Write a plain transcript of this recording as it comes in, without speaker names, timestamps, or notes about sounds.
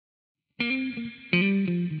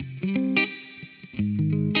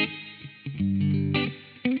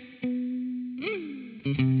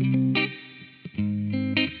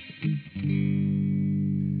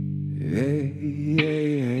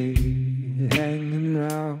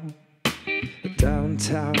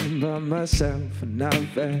downtown by myself, and I've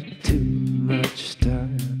had too much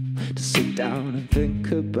time to sit down and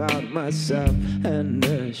think about myself. And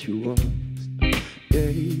there she was,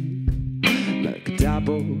 yeah, like a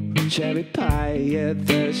double cherry pie. Yeah,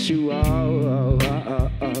 there she was,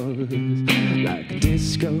 like a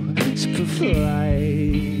disco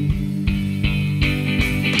superfly.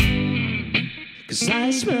 'Cause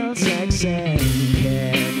I smell sex and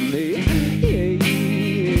candy, yeah.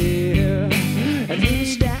 And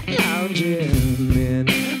who's that lounging in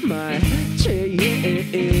my chair?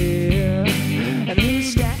 And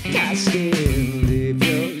who's that casting the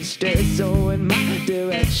posters so in my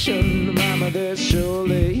direction? Mama, there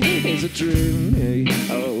surely is a dream.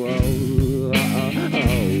 Oh, oh, oh, oh,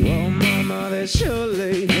 oh, mama, there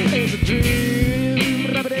surely is a dream.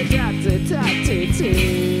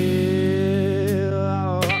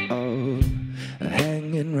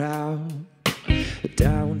 Hanging round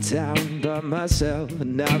downtown by myself,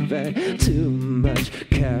 and I've had too much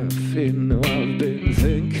caffeine. I've been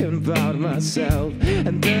thinking about myself,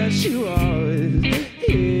 and there she was,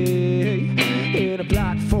 yeah, in a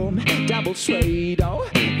platform double suede. Oh,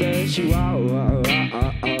 there she was,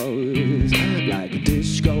 like a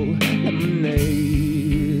disco lemonade.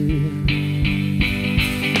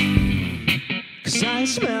 'Cause I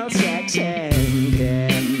smell sex and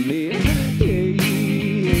candy, yeah.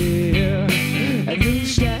 And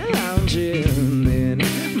who's that lounging in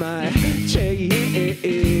my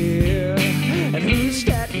chair? And who's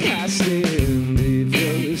that casting the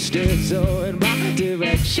posters so in my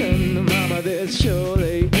direction? Mama, this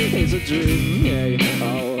surely is a dream. Yeah.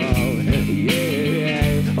 Oh, oh,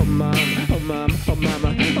 yeah. Oh, mom, oh, mom, oh,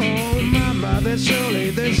 mama, oh, mama, this surely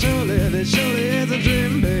is a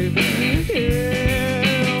dream, babe. Yeah.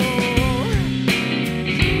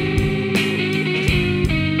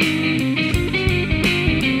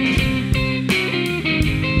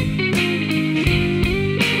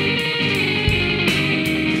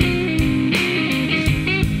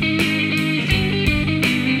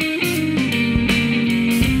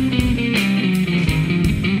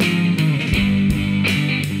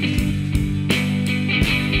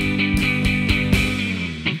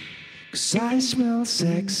 I smell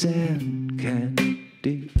sex and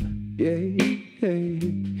candy, yeah.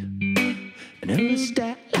 And who's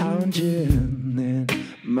that lounging in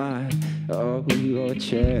my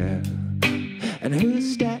chair? And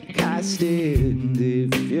who's that casting the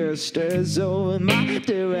posters so in my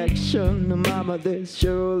direction? Mama, this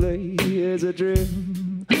surely is a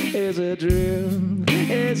dream, is a dream,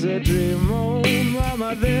 is a dream. Oh,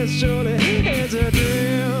 mama, this surely is a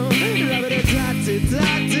dream.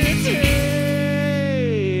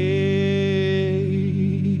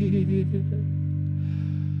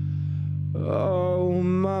 Oh,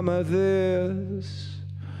 mama, this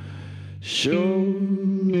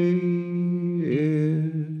surely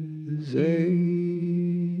is a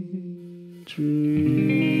dream.